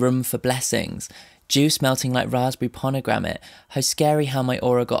making room for blessings? Juice melting like raspberry pomegranate. How scary how my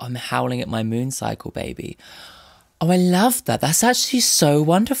aura got him howling at my moon cycle, baby. Oh, I love that. That's actually so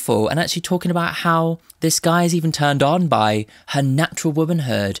wonderful. And actually talking about how this guy is even turned on by her natural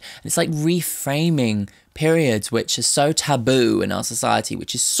womanhood. It's like reframing periods, which are so taboo in our society,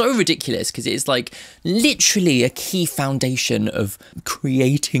 which is so ridiculous because it is like literally a key foundation of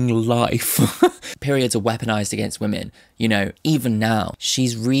creating life. Periods are weaponized against women, you know, even now.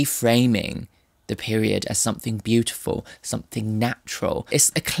 She's reframing the period as something beautiful, something natural. It's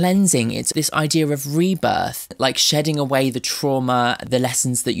a cleansing. It's this idea of rebirth, like shedding away the trauma, the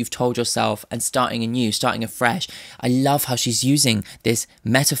lessons that you've told yourself and starting anew, starting afresh. I love how she's using this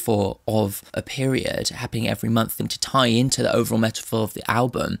metaphor of a period happening every month and to tie into the overall metaphor of the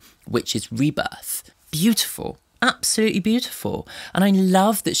album, which is rebirth. Beautiful. Absolutely beautiful. And I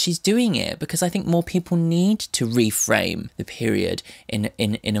love that she's doing it because I think more people need to reframe the period in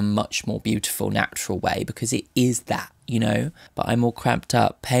a much more beautiful, natural way because it is that, you know. But I'm all cramped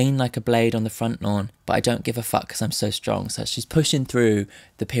up, pain like a blade on the front lawn, but I don't give a fuck because I'm so strong. So she's pushing through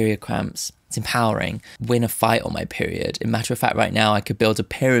the period cramps. It's empowering. Win a fight on my period. In matter of fact, right now I could build a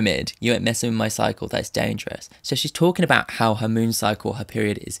pyramid. You ain't messing with my cycle. That's dangerous. So she's talking about how her moon cycle, her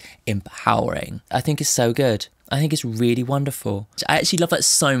period is empowering. I think it's so good. I think it's really wonderful. I actually love that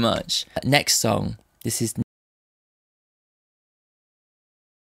so much. Next song. This is...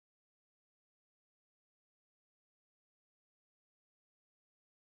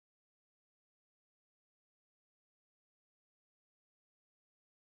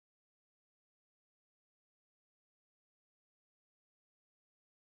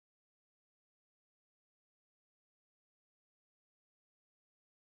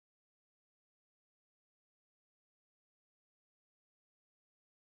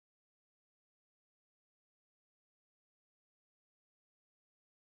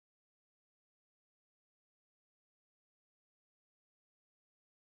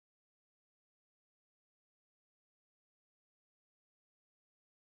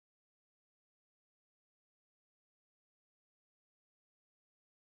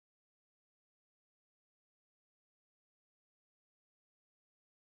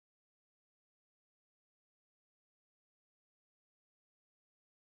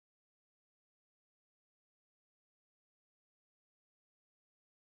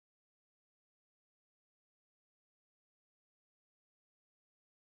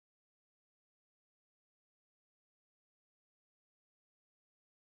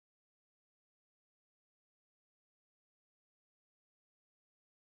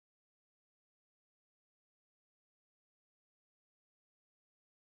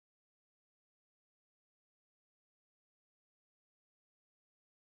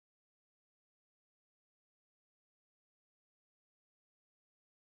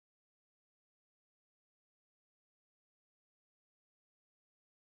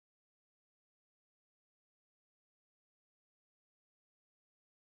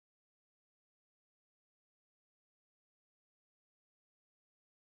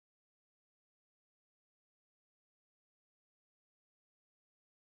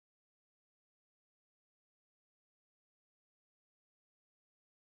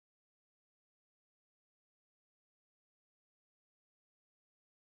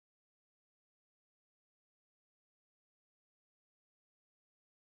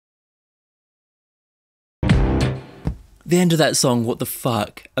 The end of that song, what the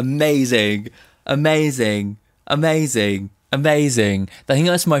fuck? Amazing, amazing, amazing, amazing. I think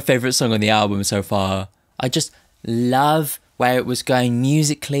that's my favourite song on the album so far. I just love where it was going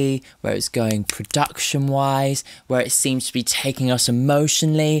musically, where it was going production-wise, where it seemed to be taking us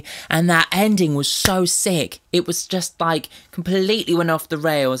emotionally, and that ending was so sick. It was just like completely went off the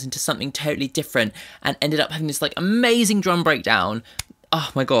rails into something totally different and ended up having this like amazing drum breakdown. Oh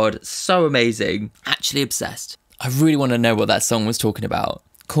my god, so amazing. Actually obsessed. I really want to know what that song was talking about.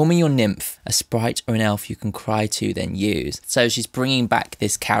 Call me your nymph, a sprite or an elf you can cry to, then use. So she's bringing back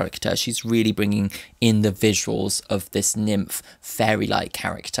this character. She's really bringing in the visuals of this nymph, fairy-like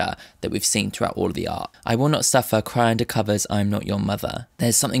character that we've seen throughout all of the art. I will not suffer, cry under covers, I'm not your mother.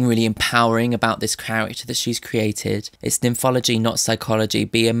 There's something really empowering about this character that she's created. It's nymphology, not psychology.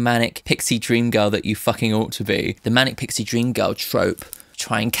 Be a manic pixie dream girl that you fucking ought to be. The manic pixie dream girl trope,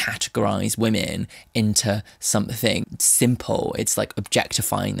 try and categorize women into something simple. It's like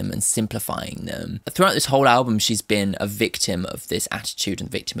objectifying them and simplifying them. Throughout this whole album, she's been a victim of this attitude and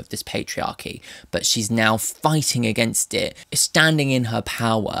victim of this patriarchy, but she's now fighting against it, standing in her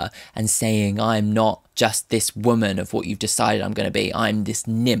power and saying, I'm not just this woman of what you've decided I'm going to be. I'm this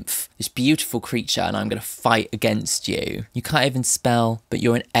nymph, this beautiful creature, and I'm going to fight against you. You can't even spell, but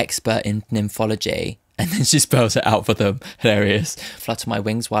you're an expert in nymphology. And then she spells it out for them. Hilarious. Flutter my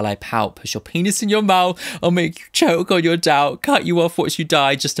wings while I pout. Push your penis in your mouth. I'll make you choke on your doubt. Cut you off watch you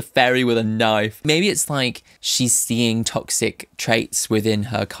die. Just a fairy with a knife. Maybe it's like she's seeing toxic traits within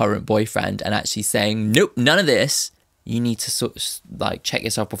her current boyfriend and actually saying, nope, none of this. You need to sort of like check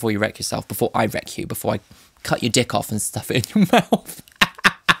yourself before you wreck yourself. Before I wreck you. Before I cut your dick off and stuff it in your mouth.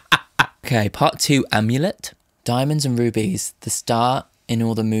 Okay, part 2, Amulet. Diamonds and rubies. The star in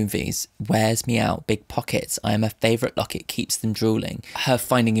all the movies wears me out. Big pockets. I am a favourite locket. Keeps them drooling. Her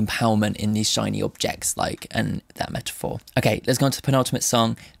finding empowerment in these shiny objects, like, and that metaphor. Okay, let's go on to the penultimate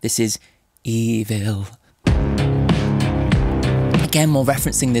song. This is Evil. Again, more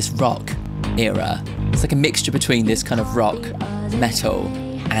referencing this rock era. It's like a mixture between this kind of rock, metal,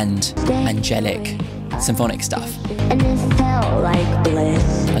 and angelic symphonic stuff. And it felt like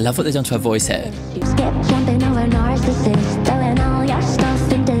bliss. I love what they've done to her voice here. You skip jumping over narcissists, throwing all your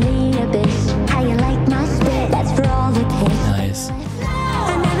stuff into the abyss. How you like my spit? That's for all the kids. Nice.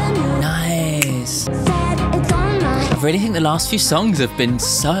 Nice. I really think the last few songs have been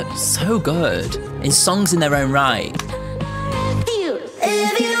so good. In songs in their own right.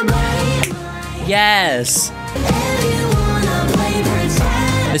 Yes.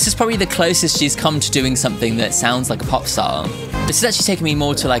 This is probably the closest she's come to doing something that sounds like a pop song. This is actually taking me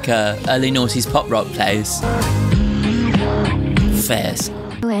more to like a early noughties pop rock place. Fierce.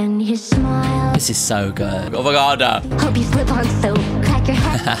 When you smile. This is so good. Oh my god. Hope you slip on so crack your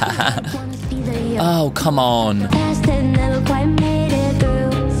head. Oh, come on.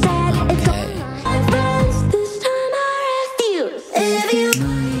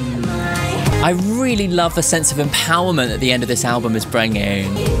 I really love the sense of empowerment that the end of this album is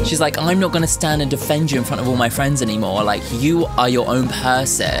bringing. She's like, I'm not going to stand and defend you in front of all my friends anymore. Like, you are your own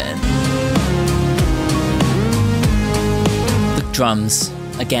person. The drums,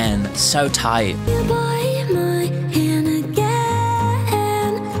 again, so tight.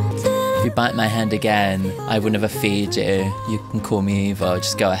 If you bite my hand again, I will never feed you. You can call me evil,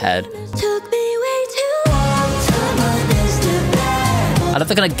 just go ahead. I love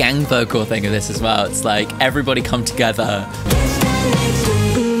the kind of gang vocal thing of this as well. It's like everybody come together.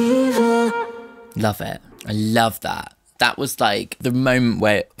 Love it. I love that. That was like the moment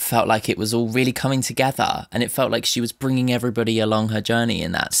where it felt like it was all really coming together, and it felt like she was bringing everybody along her journey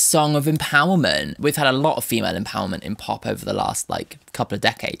in that song of empowerment. We've had a lot of female empowerment in pop over the last like couple of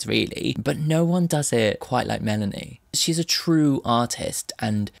decades, really, but no one does it quite like Melanie. She's a true artist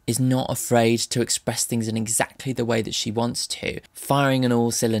and is not afraid to express things in exactly the way that she wants to, firing on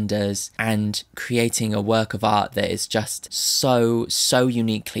all cylinders and creating a work of art that is just so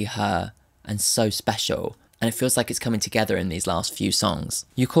uniquely her and so special. And it feels like it's coming together in these last few songs.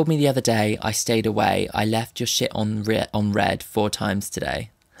 You called me the other day, I stayed away, I left your shit on red 4 times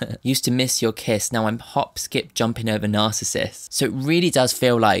today. Used to miss your kiss, now I'm hop, skip, jumping over narcissists. So it really does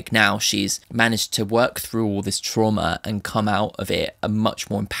feel like now she's managed to work through all this trauma and come out of it a much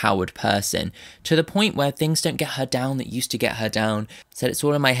more empowered person, to the point where things don't get her down that used to get her down. Said it's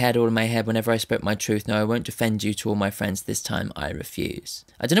all in my head whenever I spoke my truth. No, I won't defend you to all my friends, this time I refuse.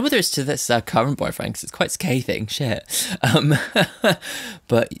 I don't know whether it's to this current boyfriend, because it's quite scathing, shit.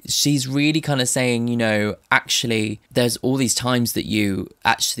 But she's really kind of saying, you know, actually, there's all these times that you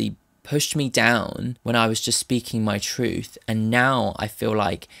actually pushed me down when I was just speaking my truth, and now I feel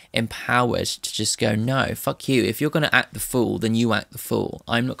like empowered to just go, no, fuck you. If you're going to act the fool, then you act the fool.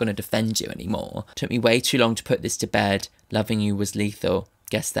 I'm not going to defend you anymore. Took me way too long to put this to bed. Loving you was lethal.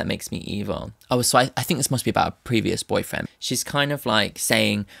 Guess that makes me evil. Oh, so I think this must be about a previous boyfriend. She's kind of like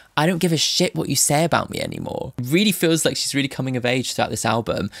saying, I don't give a shit what you say about me anymore. It really feels like she's really coming of age throughout this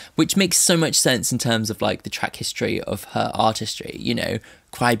album, which makes so much sense in terms of like the track history of her artistry, you know,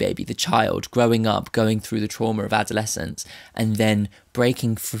 Crybaby, the child, growing up, going through the trauma of adolescence, and then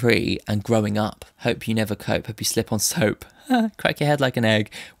breaking free and growing up. Hope you never cope, hope you slip on soap. Crack your head like an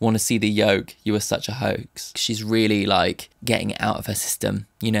egg, want to see the yolk, you are such a hoax. She's really like getting it out of her system,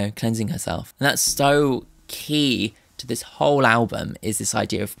 you know, cleansing herself. And that's so key to this whole album, is this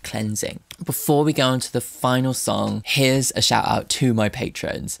idea of cleansing. Before we go on to the final song, here's a shout out to my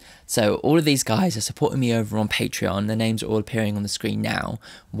patrons. So all of these guys are supporting me over on Patreon. Their names are all appearing on the screen now.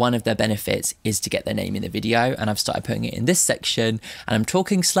 One of their benefits is to get their name in the video, and I've started putting it in this section, and I'm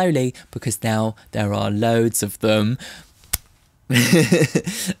talking slowly because now there are loads of them.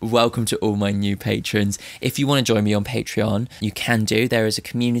 Welcome to all my new patrons. If you want to join me on Patreon, you can do. There is a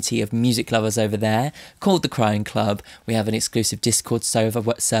community of music lovers over there called the Crying Club. We have an exclusive Discord server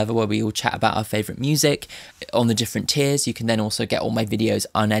where we all chat about our favourite music. On the different tiers, you can then also get all my videos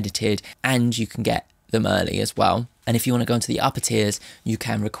unedited, and you can get them early as well. And if you want to go into the upper tiers, you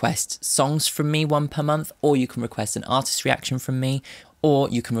can request songs from me, one per month, or you can request an artist reaction from me, or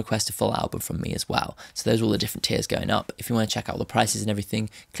you can request a full album from me as well. So those are all the different tiers going up. If you want to check out all the prices and everything,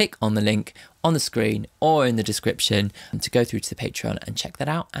 click on the link on the screen or in the description to go through to the Patreon and check that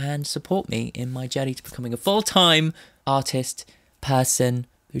out and support me in my journey to becoming a full-time artist, person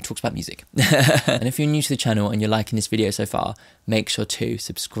who talks about music. And if you're new to the channel and you're liking this video so far, make sure to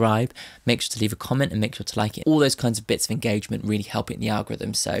subscribe, make sure to leave a comment, and make sure to like it. All those kinds of bits of engagement really help it in the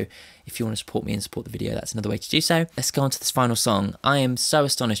algorithm. So if you want to support me and support the video, that's another way to do so. Let's go on to this final song. I am so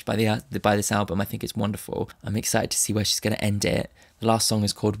astonished by this album. I think it's wonderful. I'm excited to see where she's going to end it. The last song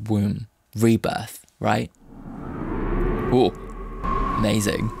is called Womb, Rebirth, right? Oh,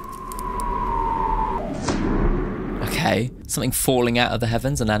 amazing. Okay, something falling out of the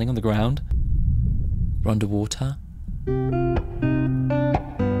heavens and landing on the ground. We're underwater. Ooh,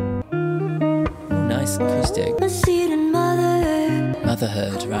 nice acoustic.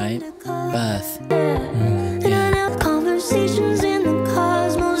 Motherhood, right? Birth. Yeah. Conversations in the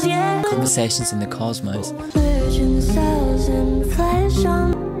cosmos, yeah. Conversations in the cosmos.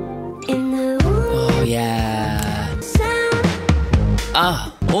 Oh, yeah.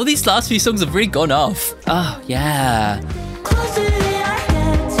 Ah. All these last few songs have really gone off. Oh, yeah.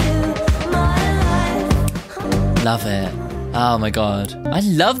 Love it. Oh my god. I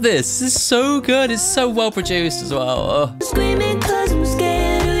love this. This is so good. It's so well produced as well. Oh. Screaming 'cause I'm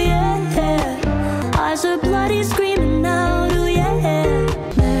scared, oh yeah. Eyes are bloody, screaming out, oh yeah.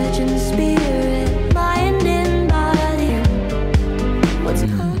 Merging spirit, mind and body. What's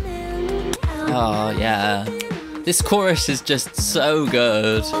coming out? Oh yeah. This chorus is just so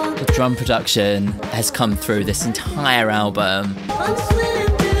good. The drum production has come through this entire album.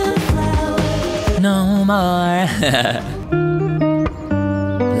 No more.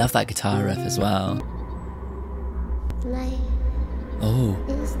 Love that guitar riff as well. Oh,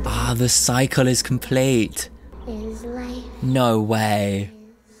 the cycle is complete. No way.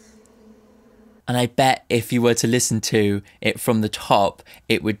 And I bet if you were to listen to it from the top,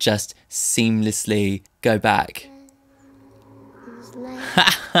 it would just seamlessly go back.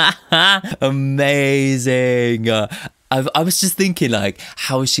 Amazing. I was just thinking, like,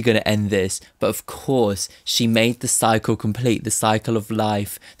 how is she going to end this? But of course, she made the cycle complete, the cycle of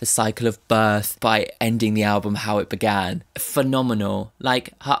life, the cycle of birth, by ending the album how it began. Phenomenal.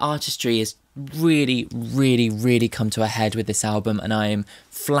 Like, her artistry is really, really, really come to a head with this album, and I am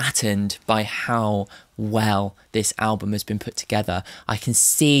flattened by how well this album has been put together. I can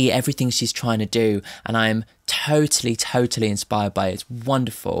see everything she's trying to do, and I am totally inspired by it. It's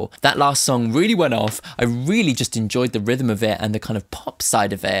wonderful. That last song really went off. I really just enjoyed the rhythm of it and the kind of pop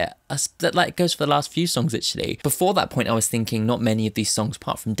side of it. That like goes for the last few songs actually. Before that point I was thinking not many of these songs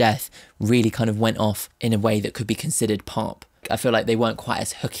apart from Death really kind of went off in a way that could be considered pop. I feel like they weren't quite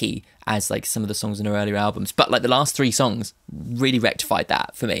as hooky as like some of the songs in her earlier albums, but like the last 3 songs really rectified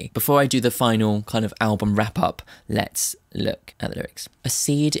that for me. Before I do the final kind of album wrap up, let's look at the lyrics. A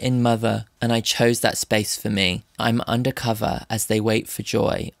seed in mother, and I chose that space for me. I'm undercover as they wait for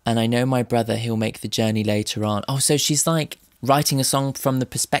joy, and I know my brother, he'll make the journey later on. Oh, so she's like writing a song from the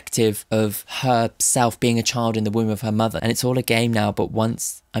perspective of herself being a child in the womb of her mother. And it's all a game now, but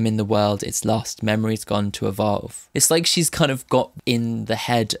once I'm in the world, it's lost. Memory's gone to evolve. It's like she's kind of got in the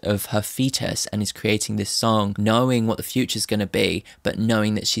head of her fetus and is creating this song, knowing what the future's going to be, but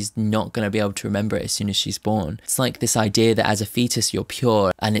knowing that she's not going to be able to remember it as soon as she's born. It's like this idea that as a fetus, you're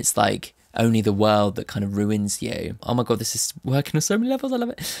pure. And it's like, only the world that kind of ruins you. Oh my God, this is working on so many levels. I love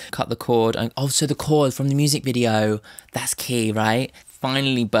it. Cut the cord. And also the cord from the music video. That's key, right?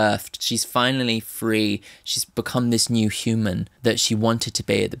 Finally birthed. She's finally free. She's become this new human that she wanted to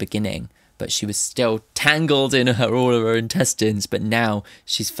be at the beginning, but she was still tangled in all of her intestines. But now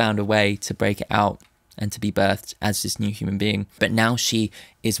she's found a way to break it out and to be birthed as this new human being. But now she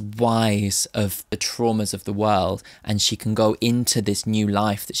is wise of the traumas of the world, and she can go into this new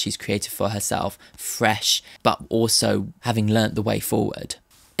life that she's created for herself, fresh, but also having learnt the way forward.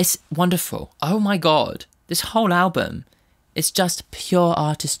 It's wonderful. Oh my God. This whole album, it's just pure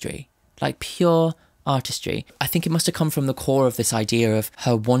artistry, like pure artistry. I think it must have come from the core of this idea of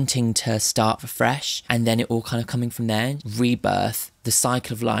her wanting to start fresh, and then it all kind of coming from there. Rebirth, the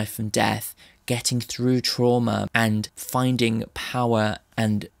cycle of life and death, getting through trauma and finding power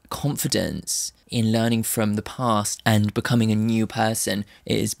and confidence in learning from the past and becoming a new person.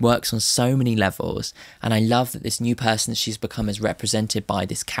 Works on so many levels, and I love that this new person that she's become is represented by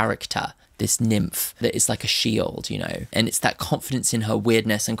this character, this nymph that is like a shield, you know, and it's that confidence in her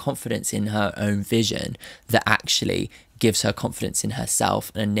weirdness and confidence in her own vision that actually gives her confidence in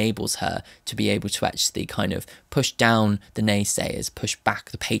herself and enables her to be able to actually kind of push down the naysayers, push back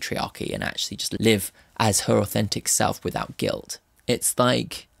the patriarchy, and actually just live as her authentic self without guilt. It's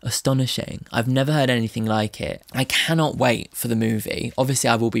like astonishing. I've never heard anything like it. I cannot wait for the movie. Obviously,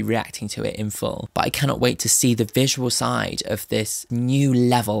 I will be reacting to it in full, but I cannot wait to see the visual side of this new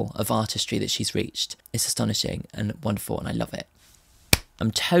level of artistry that she's reached. It's astonishing and wonderful, and I love it. I'm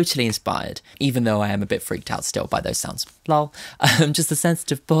totally inspired, even though I am a bit freaked out still by those sounds. Lol. I'm just a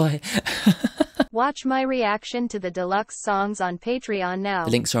sensitive boy. Watch my reaction to the deluxe songs on Patreon now.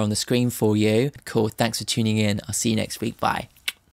 The links are on the screen for you. Cool. Thanks for tuning in. I'll see you next week. Bye.